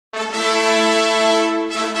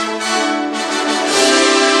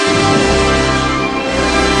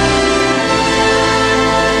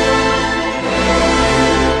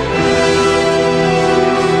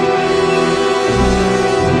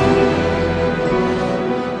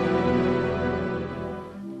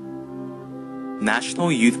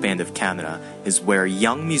National Youth Band of Canada is where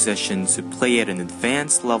young musicians who play at an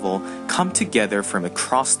advanced level come together from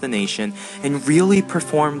across the nation and really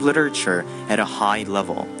perform literature at a high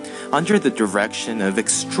level. Under the direction of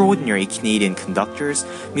extraordinary Canadian conductors,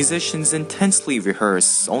 musicians intensely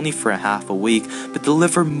rehearse only for a half a week but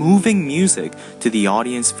deliver moving music to the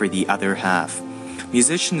audience for the other half.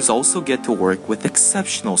 Musicians also get to work with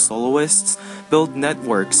exceptional soloists, build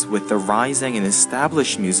networks with the rising and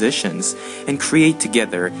established musicians, and create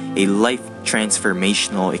together a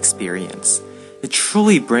life-transformational experience. It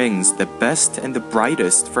truly brings the best and the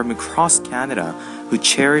brightest from across Canada who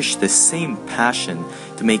cherish the same passion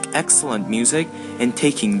to make excellent music and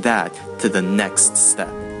taking that to the next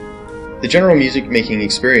step. The general music making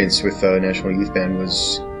experience with National Youth Band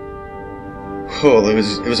was,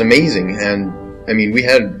 it was amazing. And I mean, we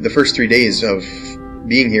had the first 3 days of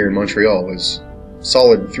being here in Montreal was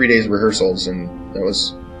solid 3 days rehearsals, and that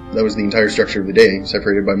was the entire structure of the day,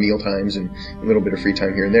 separated by meal times and a little bit of free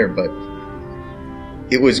time here and there. But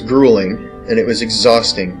it was grueling and it was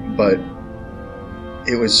exhausting, but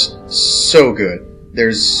it was so good.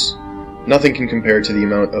 There's nothing can compare to the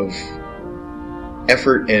amount of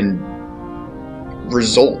effort and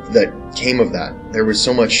result that came of that. There was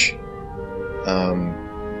so much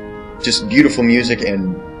just beautiful music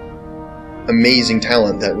and amazing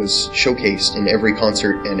talent that was showcased in every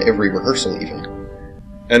concert and every rehearsal even.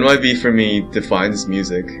 NYB for me defines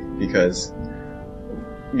music because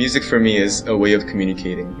music for me is a way of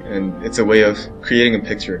communicating, and it's a way of creating a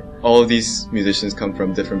picture. All of these musicians come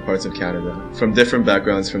from different parts of Canada, from different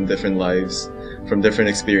backgrounds, from different lives, from different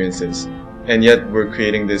experiences, and yet we're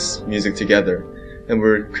creating this music together, and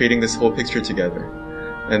we're creating this whole picture together.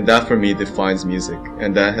 And that for me defines music,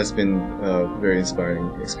 and that has been a very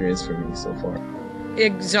inspiring experience for me so far.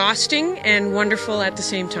 Exhausting and wonderful at the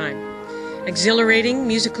same time. Exhilarating,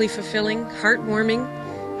 musically fulfilling, heartwarming.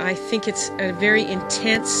 I think it's a very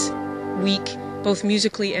intense week, both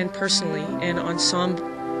musically and personally, and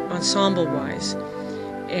ensemble-wise.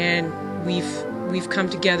 And we've come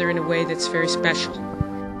together in a way that's very special.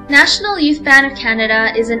 National Youth Band of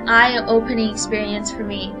Canada is an eye-opening experience for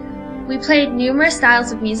me. We played numerous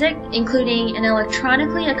styles of music, including an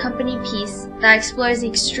electronically accompanied piece that explores the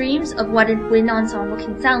extremes of what a wind ensemble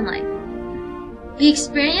can sound like. The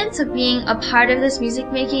experience of being a part of this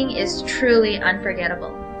music making is truly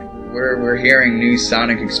unforgettable. We're hearing new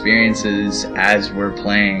sonic experiences as we're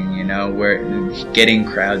playing, you know, we're getting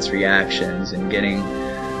crowds' reactions and getting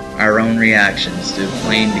our own reactions to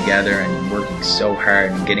playing together and working so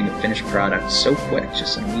hard and getting a finished product so quick,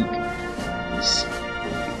 just in a week.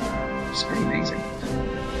 It's pretty amazing.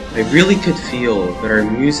 I really could feel that our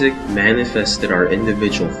music manifested our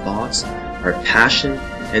individual thoughts, our passion,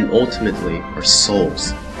 and ultimately our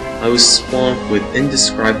souls. I was swamped with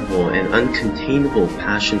indescribable and uncontainable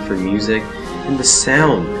passion for music, and the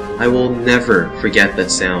sound. I will never forget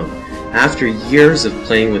that sound. After years of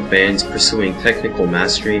playing with bands pursuing technical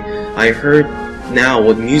mastery, I heard now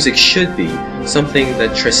what music should be, something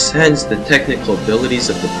that transcends the technical abilities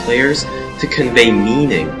of the players to convey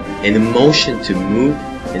meaning and emotion to move,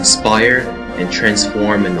 inspire, and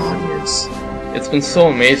transform an audience. It's been so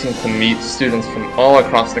amazing to meet students from all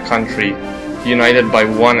across the country, united by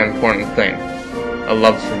one important thing: a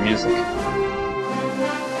love for music.